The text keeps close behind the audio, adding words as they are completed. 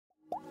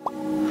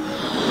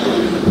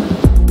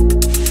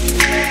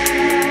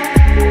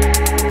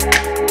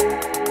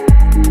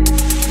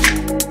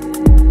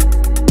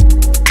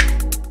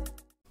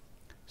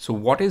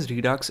what is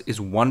Redux is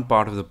one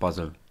part of the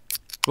puzzle.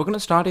 We're going to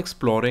start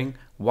exploring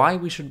why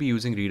we should be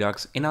using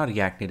Redux in our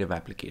React Native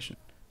application.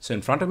 So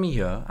in front of me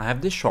here, I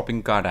have this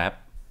shopping cart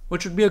app,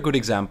 which would be a good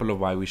example of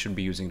why we should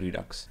be using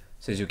Redux.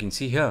 So as you can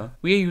see here,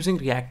 we are using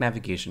React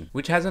Navigation,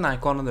 which has an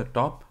icon on the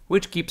top,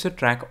 which keeps a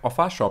track of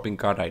our shopping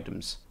cart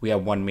items. We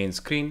have one main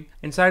screen,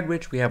 inside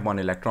which we have one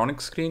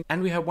electronic screen,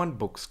 and we have one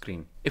book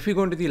screen. If we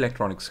go into the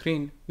electronic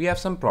screen, we have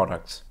some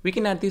products. We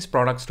can add these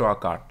products to our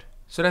cart.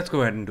 So let's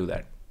go ahead and do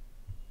that.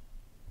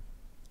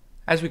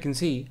 As we can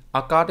see,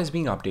 our cart is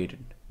being updated.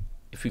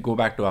 If we go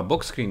back to our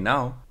book screen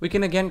now, we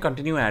can again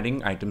continue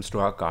adding items to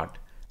our cart,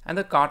 and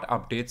the cart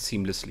updates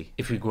seamlessly.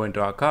 If we go into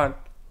our cart,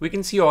 we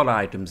can see all our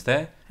items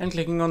there, and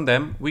clicking on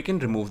them, we can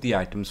remove the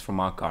items from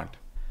our cart.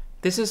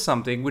 This is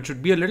something which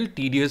would be a little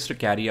tedious to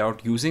carry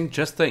out using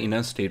just the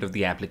inner state of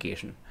the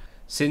application.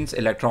 Since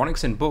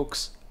electronics and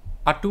books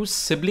are two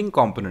sibling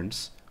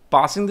components,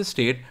 passing the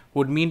state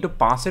would mean to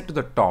pass it to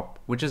the top,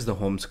 which is the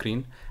home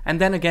screen, and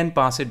then again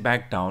pass it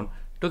back down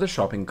to the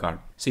shopping cart.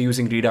 So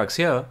using Redux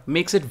here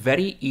makes it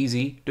very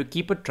easy to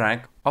keep a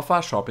track of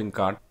our shopping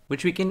cart,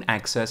 which we can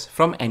access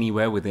from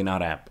anywhere within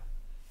our app.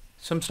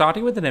 So I'm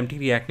starting with an empty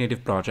React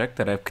Native project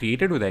that I've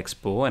created with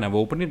Expo, and I've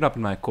opened it up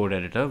in my code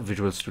editor,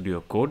 Visual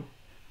Studio Code.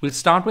 We'll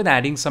start with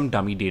adding some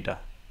dummy data.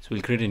 So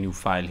we'll create a new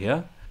file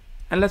here,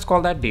 and let's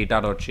call that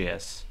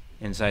data.js.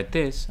 Inside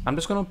this, I'm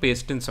just going to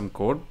paste in some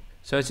code.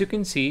 So as you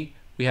can see,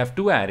 we have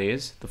two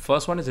arrays. The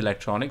first one is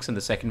electronics and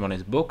the second one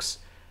is books,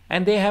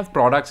 and they have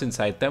products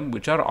inside them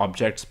which are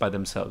objects by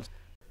themselves.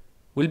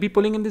 We'll be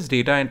pulling in this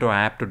data into our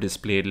app to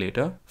display it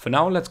later. For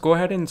now, let's go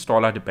ahead and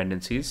install our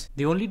dependencies.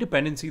 The only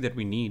dependency that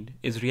we need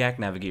is React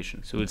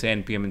Navigation. So we'll say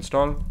npm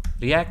install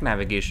React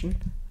Navigation,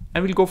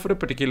 and we'll go for a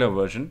particular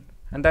version,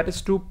 and that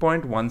is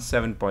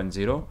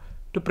 2.17.0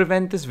 to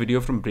prevent this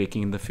video from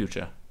breaking in the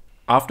future.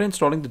 After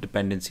installing the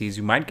dependencies,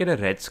 you might get a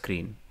red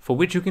screen for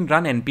which you can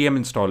run npm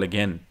install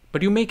again.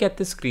 But you may get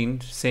this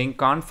screen saying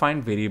can't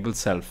find variable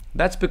self.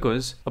 That's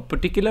because a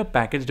particular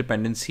package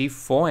dependency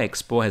for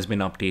Expo has been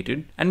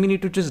updated and we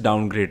need to just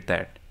downgrade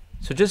that.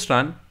 So just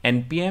run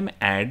npm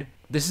add.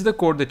 This is the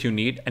code that you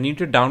need, and you need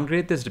to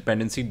downgrade this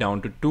dependency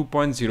down to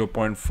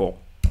 2.0.4.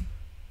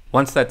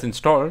 Once that's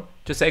installed,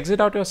 just exit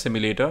out your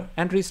simulator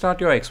and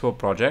restart your Expo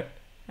project,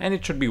 and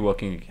it should be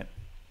working again.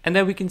 And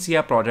then we can see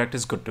our project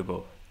is good to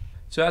go.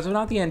 So as of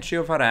now, the entry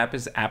of our app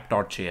is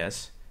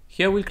app.js.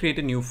 Here we'll create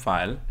a new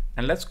file,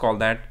 and let's call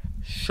that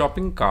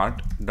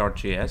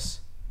shoppingcart.js.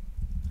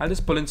 I'll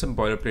just pull in some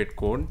boilerplate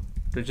code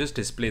to just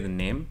display the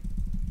name.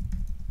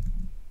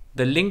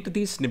 The link to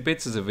these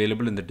snippets is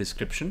available in the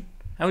description,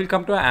 and we'll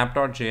come to our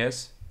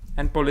app.js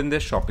and pull in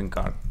this shopping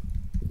cart.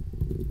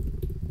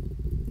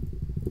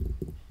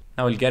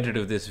 Now we'll get rid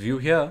of this view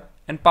here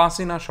and pass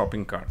in our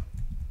shopping cart.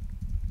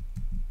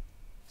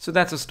 So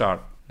that's a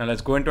start. Now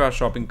let's go into our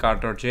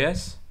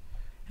shoppingcart.js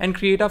and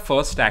create our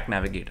first stack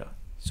navigator.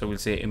 So we'll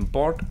say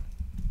import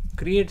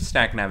create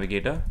stack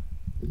navigator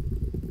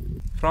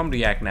from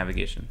React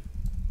Navigation.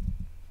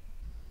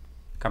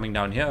 Coming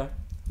down here,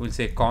 we'll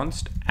say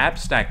const app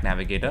stack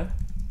navigator,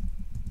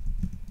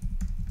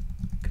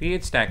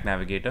 create stack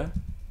navigator,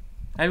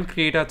 and we'll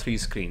create our three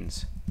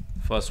screens.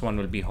 First one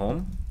will be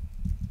home.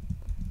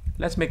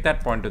 Let's make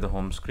that point to the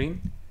home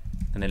screen.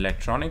 Then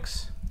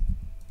electronics,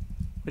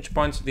 which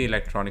points to the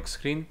electronic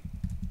screen.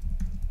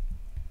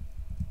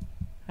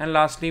 And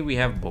lastly, we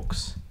have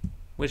books,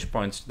 which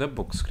points to the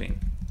book screen.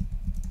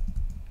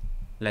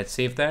 Let's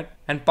save that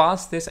and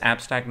pass this app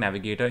stack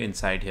navigator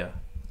inside here.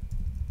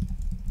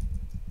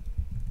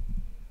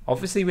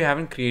 Obviously, we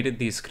haven't created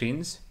these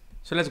screens,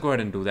 so let's go ahead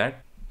and do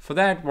that. For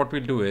that, what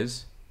we'll do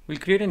is we'll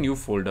create a new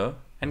folder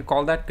and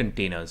call that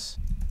containers.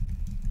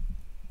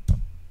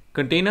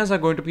 Containers are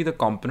going to be the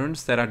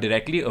components that are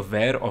directly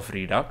aware of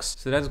Redux.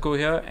 So let's go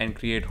here and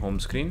create home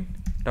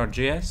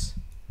screen.js.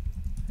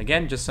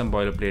 Again, just some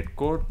boilerplate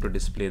code to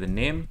display the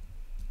name.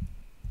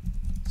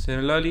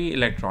 Similarly,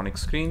 electronic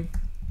screen.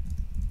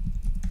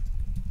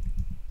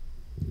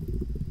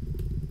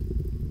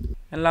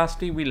 And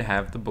lastly, we'll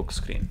have the book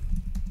screen.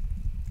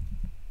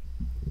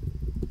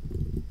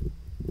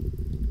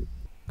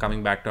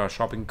 Coming back to our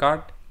shopping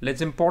cart,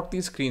 let's import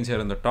these screens here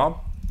on the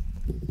top.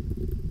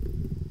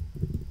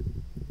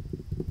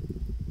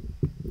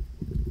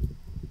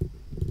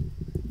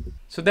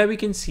 So there we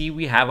can see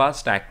we have our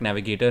stack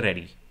navigator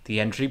ready. The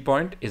entry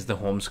point is the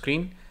home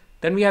screen.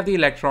 Then we have the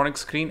electronic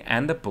screen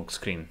and the book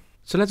screen.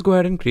 So let's go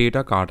ahead and create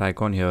our cart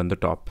icon here on the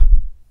top.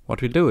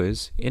 What we'll do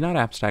is, in our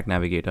app stack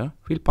navigator,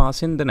 we'll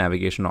pass in the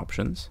navigation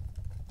options.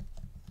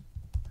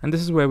 And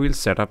this is where we'll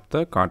set up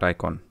the cart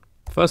icon.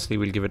 Firstly,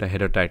 we'll give it a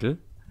header title,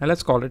 and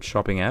let's call it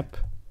shopping app.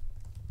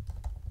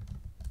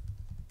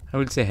 I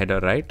will say header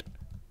right.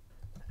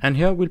 And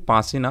here we'll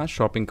pass in our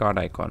shopping cart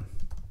icon.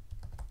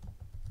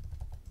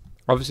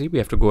 Obviously, we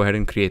have to go ahead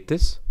and create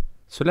this.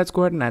 So let's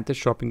go ahead and add this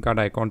shopping cart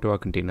icon to our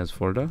containers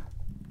folder.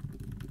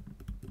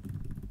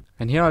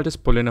 And here I'll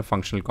just pull in a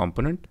functional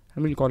component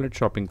and we'll call it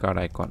shopping cart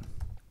icon.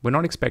 We're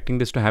not expecting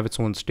this to have its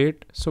own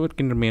state, so it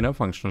can remain a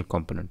functional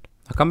component.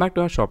 I'll come back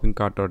to our shopping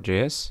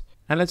cart.js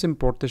And let's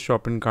import the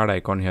shopping cart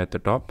icon here at the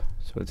top.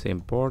 So let's say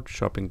import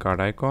shopping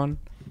cart icon.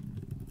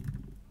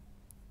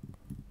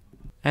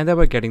 And then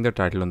we're getting the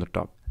title on the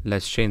top.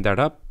 Let's change that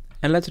up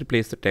and let's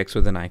replace the text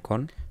with an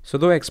icon. So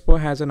though Expo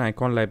has an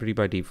icon library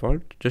by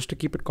default, just to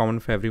keep it common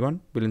for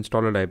everyone, we'll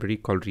install a library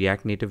called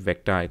React Native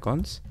Vector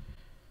Icons.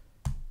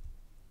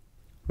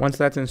 Once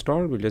that's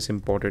installed, we'll just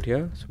import it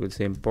here. So we'll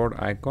say import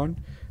icon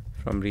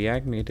from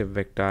React Native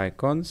Vector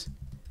Icons.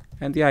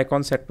 And the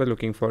icon set we're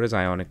looking for is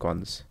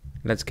Ionicons.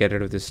 Let's get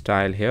rid of this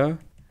style here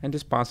and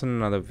just pass in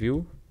another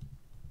view.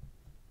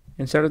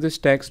 Instead of this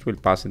text, we'll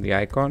pass in the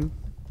icon.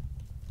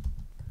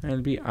 And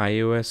it'll be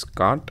iOS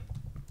cart.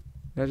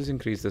 Let's just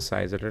increase the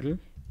size a little.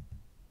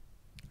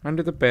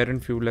 Under the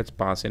parent view, let's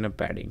pass in a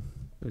padding.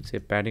 We'll say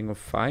padding of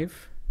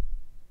 5.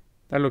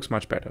 That looks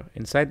much better.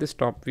 Inside this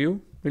top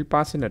view, we'll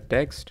pass in a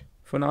text.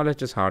 For now, let's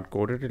just hard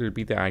code it. It'll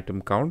be the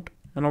item count.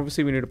 And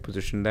obviously we need to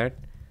position that.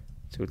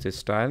 So we'll say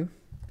style.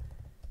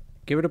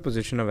 Give it a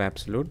position of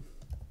absolute.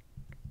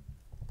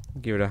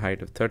 Give it a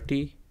height of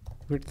 30.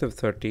 Width of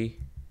 30.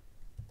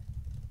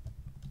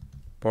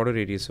 Border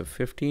radius of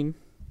 15.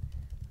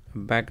 A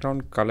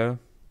background color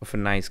of a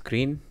nice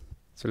green.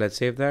 So let's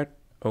save that.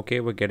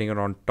 Okay, we're getting it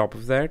on top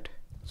of that.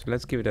 So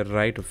let's give it a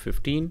right of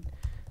 15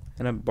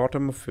 and a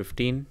bottom of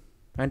 15.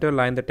 And to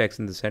align the text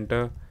in the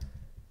center,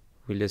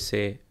 we'll just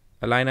say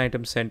align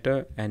item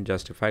center and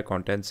justify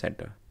content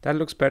center. That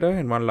looks better.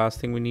 And one last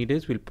thing we need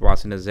is we'll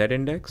pass in a Z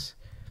index.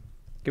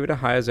 Give it a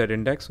higher Z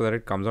index so that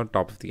it comes on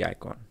top of the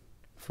icon.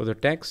 For the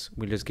text,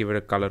 we'll just give it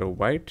a color of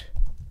white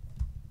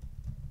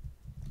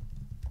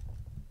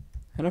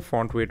and a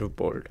font weight of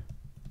bold.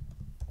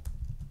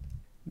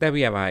 There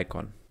we have our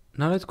icon.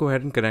 Now let's go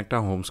ahead and connect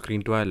our home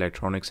screen to our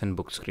electronics and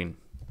book screen.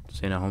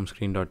 So in our home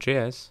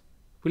screen.js,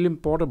 we'll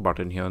import a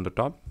button here on the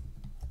top.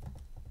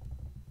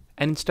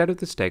 And instead of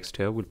this text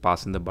here, we'll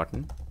pass in the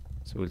button.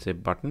 So we'll say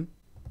button,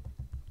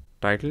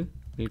 title,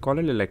 we'll call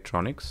it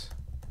electronics.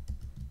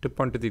 To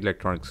point to the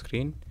electronics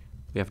screen,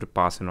 we have to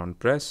pass in on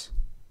press.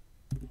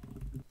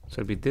 So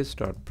it'll be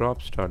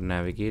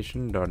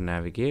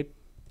this.props.navigation.navigate.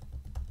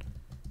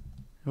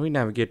 And we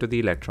navigate to the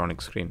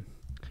electronics screen.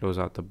 Close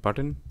out the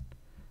button.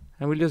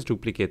 And we'll just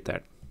duplicate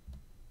that.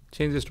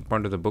 Change this to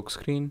point to the book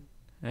screen.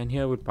 And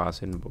here we'll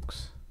pass in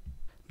books.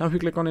 Now if we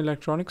click on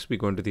electronics, we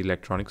go into the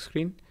electronics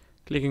screen.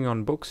 Clicking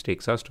on books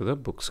takes us to the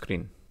book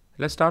screen.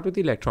 Let's start with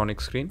the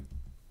electronics screen.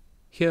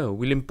 Here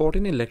we'll import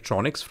in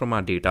electronics from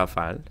our data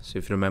file. So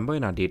if you remember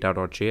in our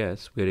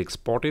data.js, we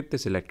exported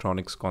this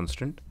electronics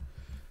constant.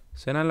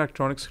 So in our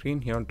electronics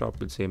screen here on top,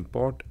 we'll say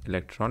import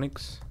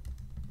electronics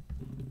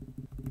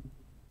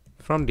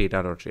from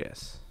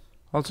data.js.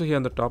 Also here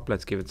on the top,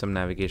 let's give it some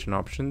navigation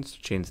options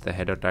to change the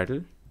header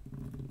title.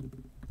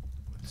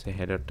 Say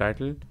header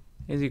title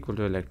is equal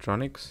to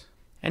electronics.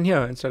 And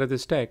here, instead of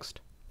this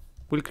text,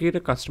 we'll create a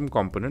custom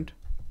component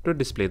to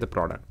display the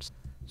products.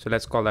 So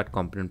let's call that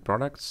component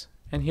products.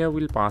 And here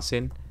we'll pass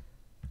in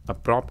a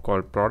prop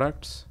called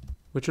products,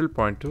 which will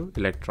point to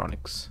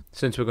electronics.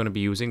 Since we're going to be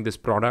using this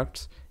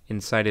products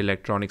inside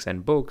electronics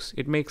and books,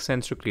 it makes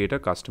sense to create a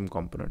custom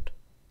component.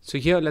 So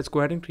here, let's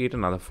go ahead and create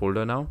another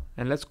folder now,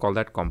 and let's call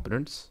that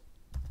components.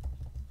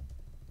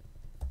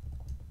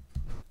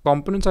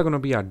 Components are going to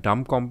be our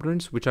dumb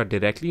components, which are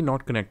directly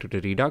not connected to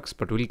Redux,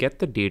 but we'll get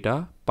the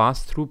data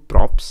passed through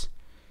props.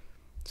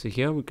 So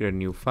here we create a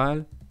new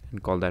file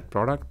and call that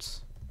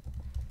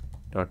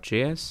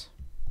products.js.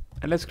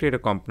 And let's create a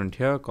component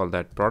here, call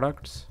that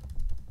products.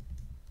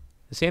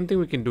 The same thing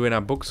we can do in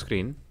our book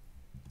screen.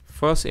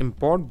 First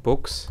import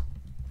books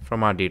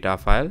from our data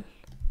file.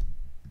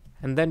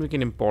 And then we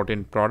can import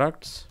in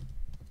products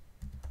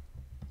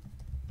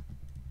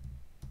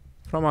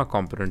from our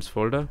components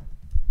folder.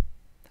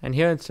 And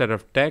here instead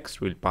of text,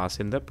 we'll pass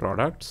in the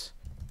products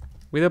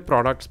with a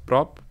products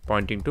prop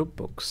pointing to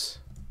books.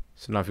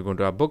 So now if you go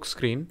to our book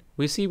screen,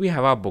 we see we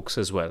have our books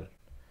as well.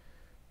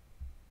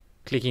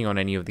 Clicking on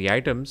any of the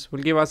items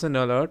will give us an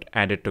alert,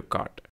 add it to cart.